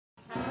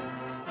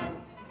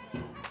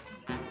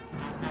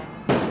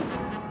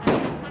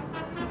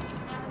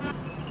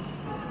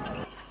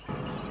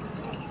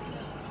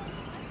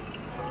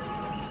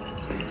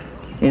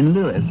In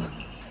Lewes,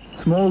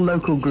 small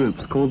local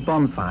groups called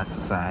Bonfire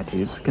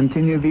societies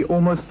continue the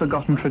almost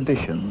forgotten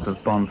traditions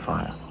of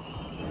Bonfire.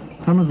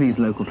 Some of these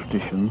local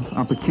traditions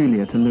are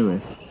peculiar to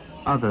Lewes.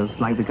 Others,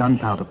 like the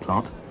gunpowder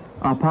plot,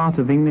 are part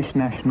of English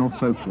national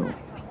folklore.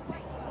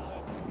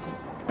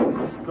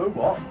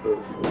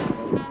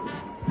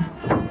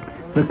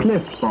 The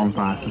Cliffs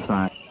Bonfire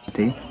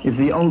Society is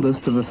the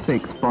oldest of the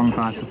 6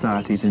 bonfire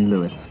societies in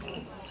Lewes.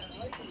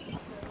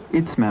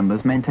 Its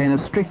members maintain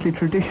a strictly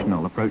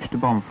traditional approach to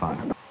bonfire.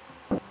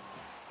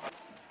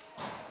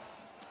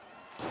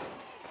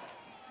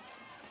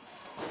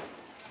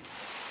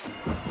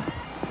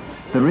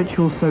 The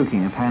ritual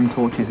soaking of hand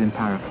torches in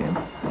paraffin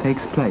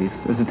takes place,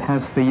 as it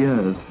has for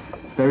years,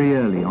 very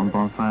early on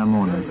bonfire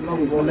morning.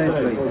 Before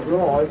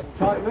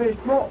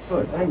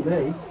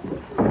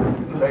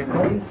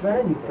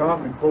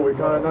we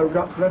go, no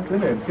guts left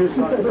in him. Just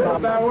like a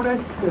barrel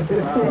then.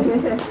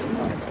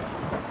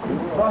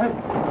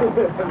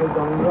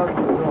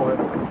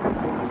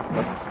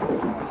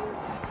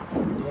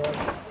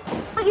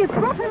 You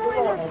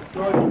properly.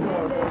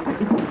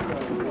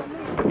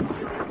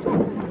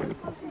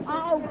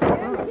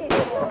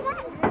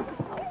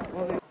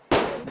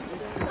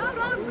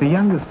 The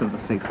youngest of the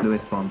 6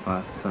 Lewes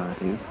bonfire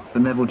societies, the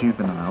Neville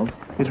Juveniles,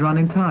 is run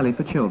entirely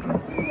for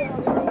children.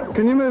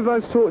 Can you move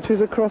those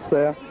torches across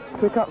there?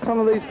 Pick up some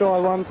of these dry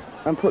ones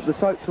and put the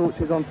soap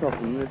torches on top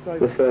of them.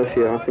 The first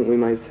year I think we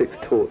made 6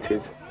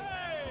 torches.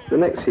 The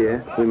next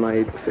year we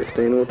made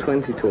 15 or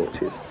 20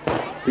 torches.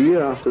 The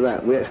year after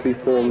that we actually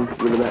formed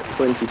with about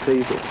 20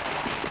 people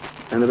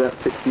and about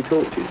 60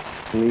 torches.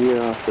 And the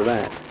year after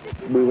that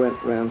we went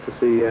round to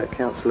see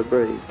Councillor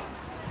Breeze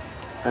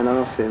and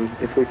asked him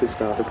if we could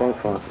start a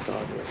bonfire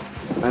society.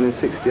 And in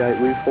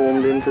 '68 we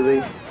formed into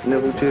the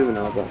Neville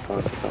Juvenile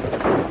Bonfire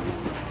Society.